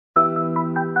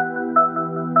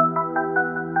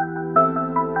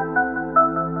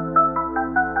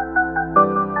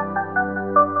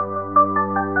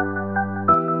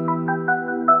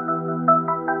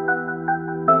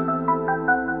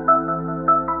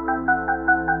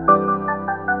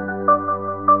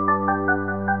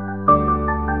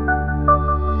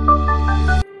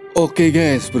Oke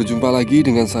guys, berjumpa lagi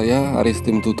dengan saya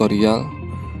Ariesteamtutorial.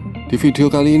 Di video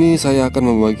kali ini saya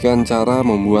akan membagikan cara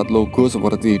membuat logo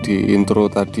seperti di intro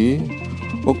tadi.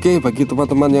 Oke, bagi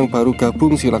teman-teman yang baru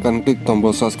gabung silahkan klik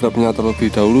tombol subscribe-nya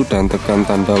terlebih dahulu dan tekan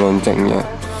tanda loncengnya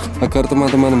agar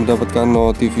teman-teman mendapatkan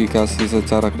notifikasi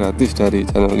secara gratis dari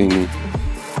channel ini.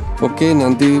 Oke,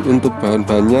 nanti untuk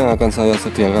bahan-bahannya akan saya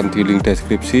sediakan di link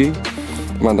deskripsi.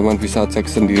 Teman-teman bisa cek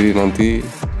sendiri nanti.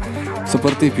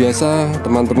 Seperti biasa,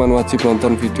 teman-teman wajib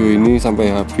nonton video ini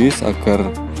sampai habis agar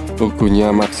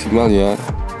logonya maksimal ya.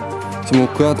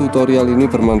 Semoga tutorial ini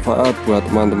bermanfaat buat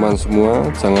teman-teman semua.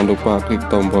 Jangan lupa klik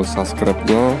tombol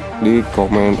subscribe-nya, like,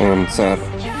 comment, and share.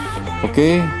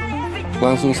 Oke,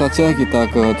 langsung saja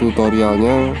kita ke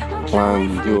tutorialnya.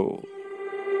 Lanjut.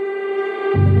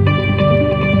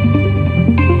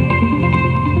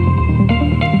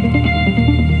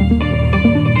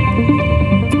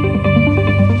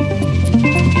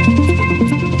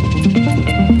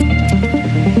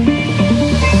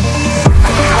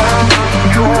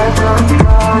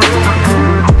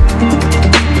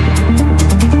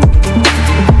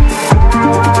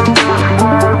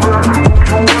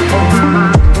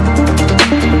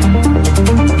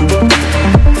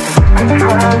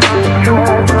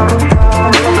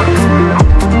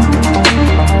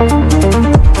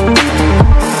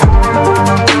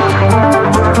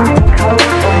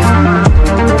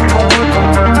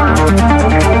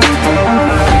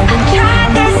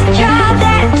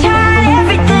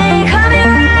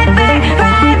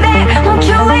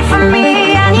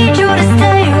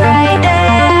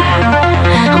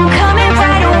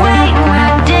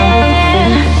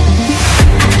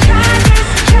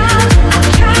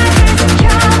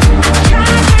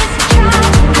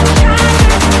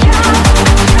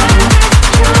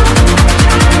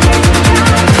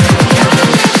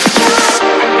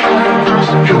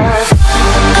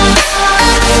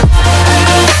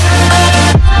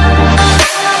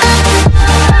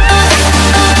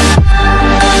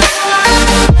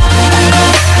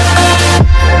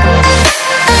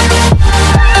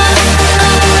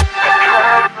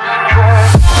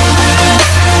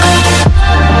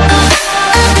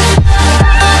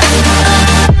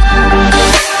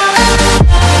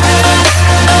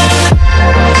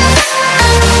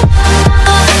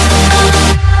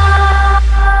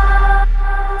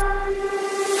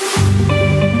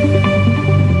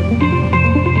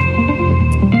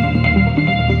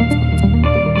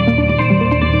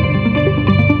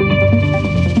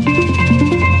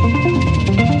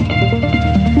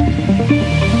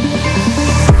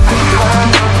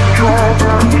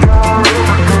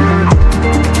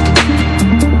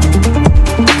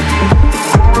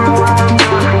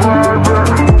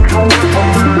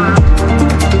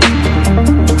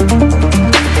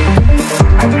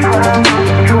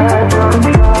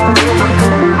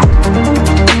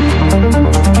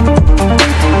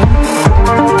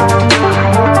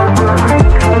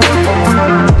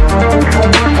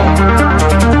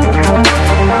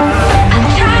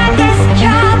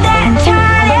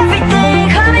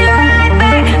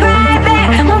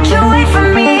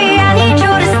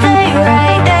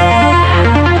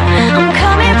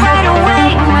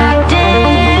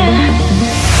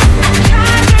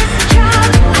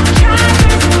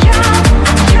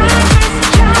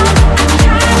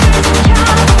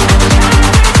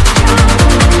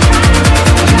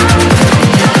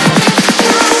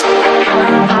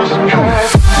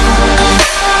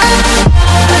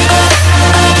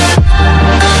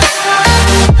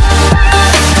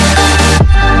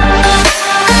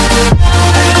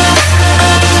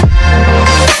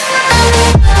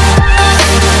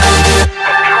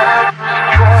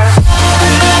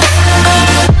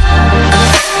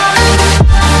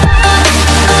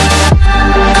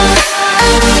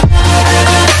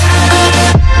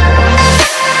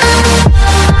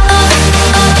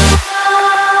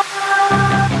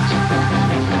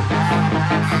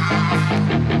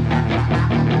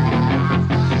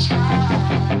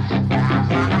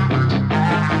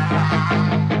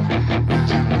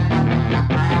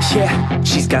 Yeah,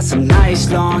 she's got some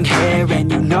nice long hair, and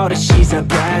you know that she's a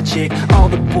bad chick. All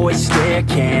the boys stare,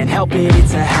 can't help it,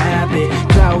 it's a habit.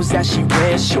 Clothes that she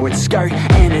wears, short skirt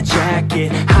and a jacket.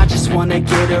 I just wanna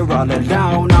get her all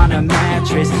alone on a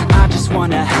mattress. I just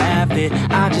wanna have it,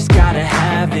 I just gotta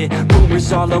have it.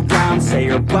 Rumors all around say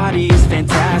her body is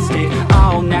fantastic.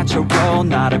 All natural,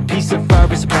 not a piece of fur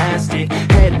is plastic.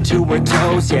 Head to her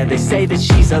toes. Yeah, they say that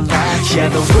she's a latch. Yeah,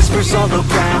 the whispers all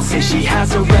around say she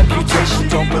has a reputation.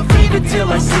 Don't believe it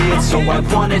till I see it, so I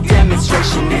want a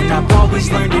demonstration. And I've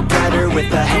always learned it better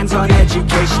with a hands-on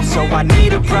education. So I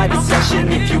need a private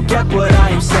session if you get what I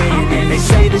am saying. And they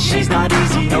say that she's not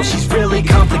easy, no, she's really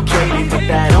complicated, but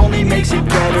that only makes it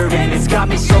better. And it's got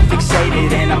me so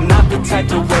fixated, and I'm not the type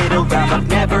to wait around. I've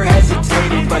never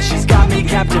hesitated, but she's got me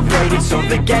captivated. So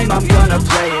the game, I'm gonna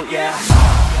play it, yeah.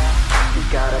 She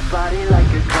got a body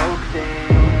like a coke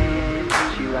thing.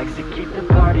 She likes to keep the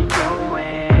party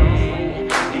going.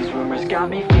 These rumors got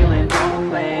me feeling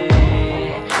lonely.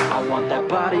 I want that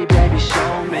body, baby,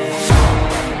 show me.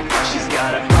 She's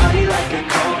got a body like a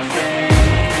coke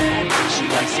thing. She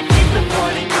likes to keep the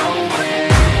party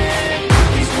going.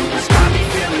 These rumors got me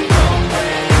feeling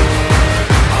lonely.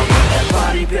 I want that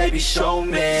body, baby, show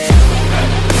me.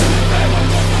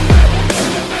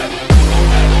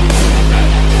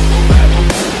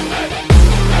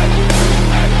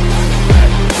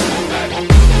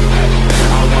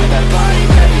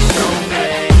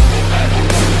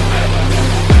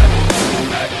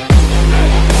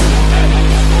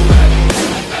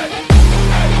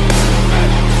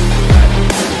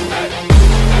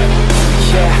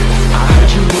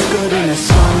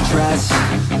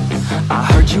 I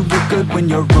heard you look good when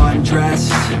you're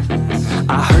undressed.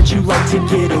 I heard you like to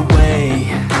get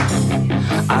away.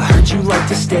 I heard you like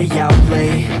to stay out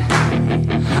late.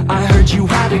 I heard you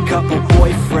had a couple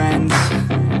boyfriends.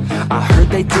 I heard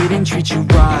they didn't treat you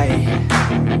right.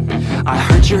 I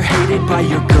heard you're hated by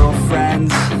your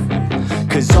girlfriends,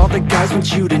 'cause all the guys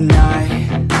want you tonight.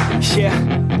 Yeah,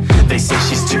 they say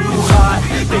she's too hot,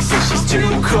 they say she's too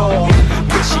cold.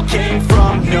 Where she came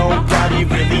from, nobody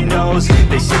really knows.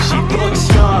 They say she looks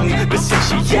young, but say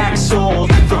she acts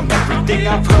old. From everything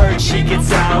I've heard, she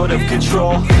gets out of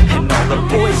control. And all the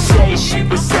boys say she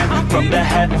was sent from the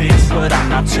heavens, but I'm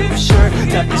not too sure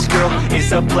that this girl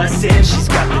is a blessing. She's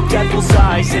got the devil's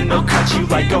eyes and they'll cut you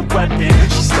like a weapon.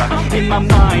 She's stuck in my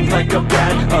mind like a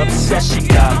bad obsession.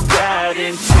 Got bad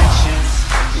intentions.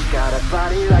 She got a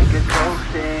body like a coke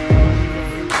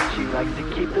thing. She likes to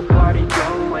keep the party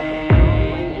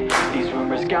going. These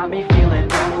rumors got me feeling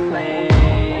lonely.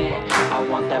 I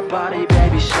want that body,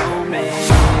 baby, show me.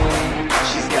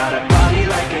 She's got a body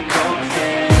like a coke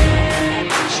thing.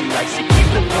 She likes to keep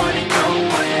the party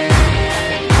going.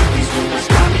 These rumors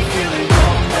got me feeling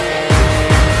lonely.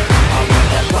 I want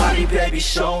that body, baby,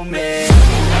 show me.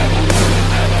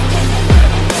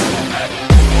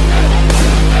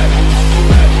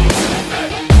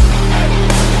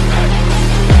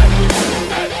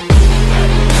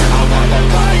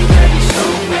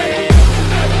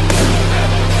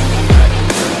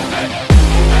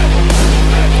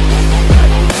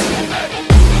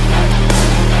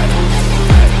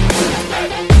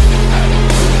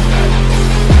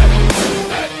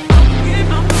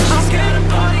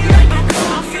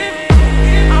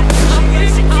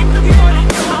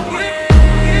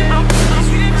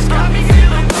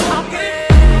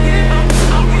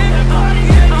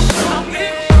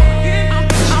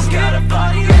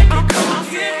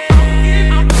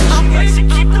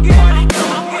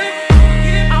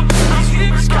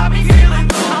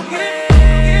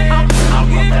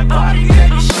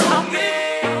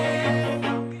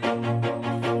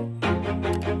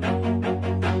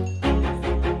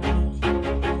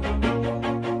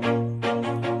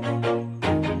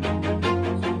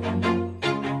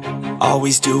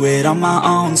 Always do it on my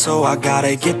own, so I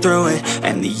gotta get through it.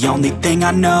 And the only thing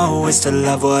I know is to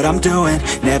love what I'm doing.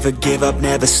 Never give up,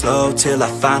 never slow, till I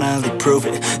finally prove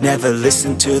it. Never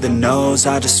listen to the no's,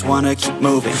 I just wanna keep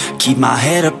moving. Keep my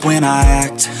head up when I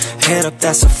act, head up,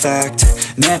 that's a fact.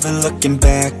 Never looking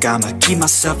back, I'ma keep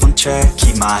myself on track.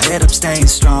 Keep my head up, staying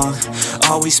strong,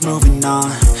 always moving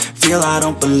on. Feel I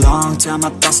don't belong, tell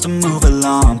my thoughts to move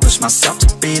along. Push myself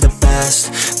to be the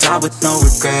best, die with no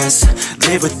regrets.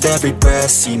 Live with every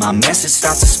breath, see my message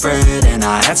start to spread. And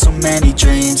I had so many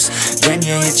dreams, then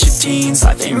you hit your teens.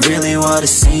 Life ain't really what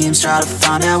it seems, try to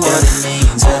find out what it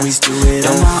means. Always do it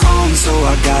on my own, so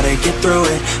I gotta get through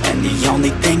it. And the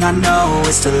only thing I know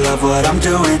is to love what I'm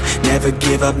doing. Never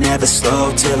give up, never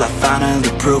slow, till I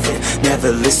finally prove it.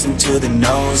 Never listen to the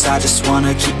no's, I just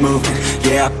wanna keep moving.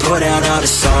 Yeah, I put out all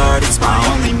this art, it's my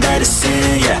only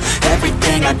medicine. Yeah,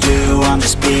 everything I do, I'm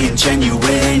just being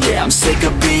genuine. Yeah, I'm sick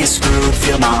of being screwed,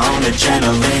 feel my own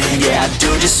adrenaline. Yeah, I do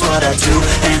just what I do,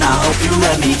 and I hope you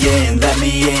let me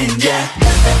in, yeah.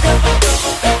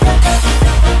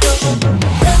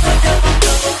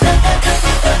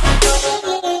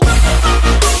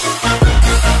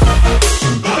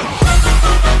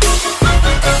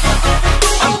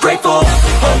 I'm grateful,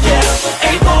 oh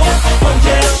yeah, able, oh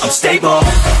yeah, I'm stable,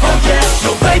 oh yeah,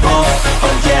 no label,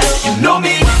 oh yeah, you know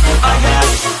me. I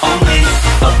have only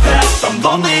a path, I'm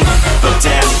lonely, but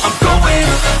damn, I'm going to win.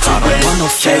 I don't want no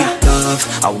fake love,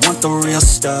 I want the real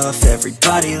stuff.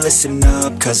 Everybody listen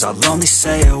up, cause I'll only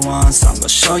say it once. I'm gonna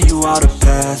show you all the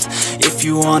path. If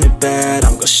you want it bad,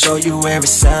 I'm gonna show you where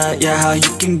it's at. Yeah, how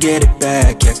you can get it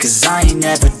back. Yeah, cause I ain't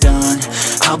never done,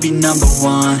 I'll be number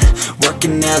one.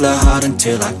 Working hella hard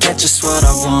until I get just what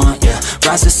I want. Yeah,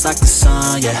 rises like the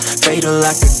sun, yeah, fatal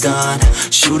like a gun.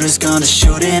 Shooters gonna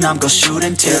shoot and I'm gonna shoot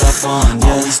until I won.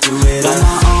 Yeah, always do it on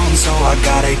my own, so I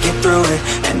gotta get through it.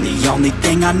 And the only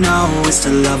thing I know is to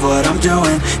love what I'm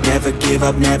doing. Never give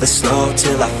up, never slow,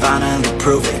 till I finally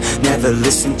prove it. Never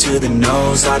listen to the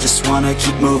no's, I just wanna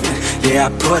keep moving. Yeah, I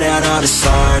put out all this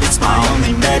art, it's my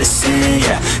only medicine.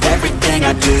 Yeah, everything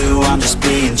I do, I'm just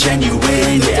being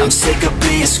genuine. Yeah, I'm sick of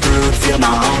being screwed, feel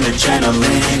my own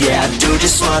adrenaline. Yeah, I do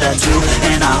just what I do,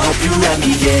 and I hope you let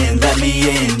me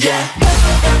in, yeah.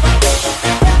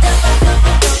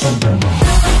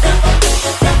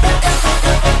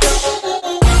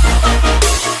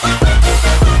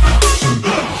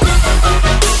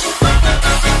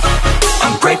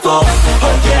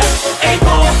 Oh yeah,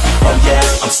 able, oh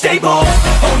yeah, I'm stable,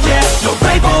 oh yeah, no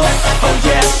label, oh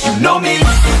yeah, you know me.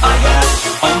 I have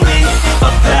only a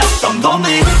path, I'm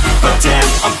lonely, but damn,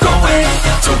 I'm going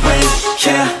to win,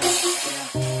 yeah.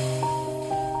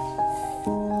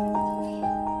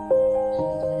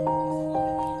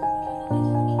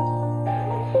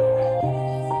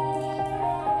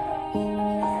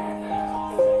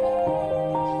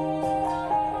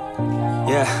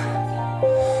 Yeah.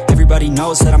 Everybody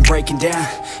knows that I'm breaking down.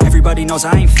 Everybody knows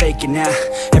I ain't faking now.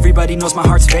 Everybody knows my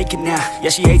heart's vacant now. Yeah,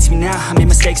 she hates me now, I made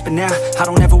mistakes but now I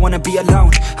don't ever wanna be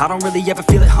alone. I don't really ever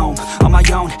feel at home. On my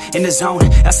own, in the zone,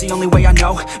 that's the only way I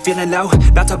know. Feeling low,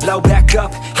 about to blow back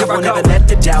up. Here I won't ever let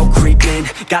the doubt creep in.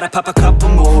 Gotta pop a couple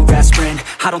more aspirin.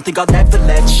 I don't think I'll ever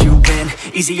let you in.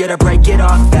 Easier to break it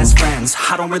off best friends.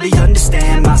 I don't really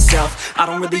understand myself, I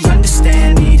don't really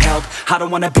understand, need help. I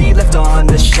don't wanna be left on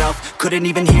the shelf. Couldn't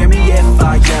even hear me if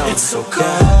I yelled. It's so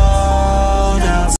cold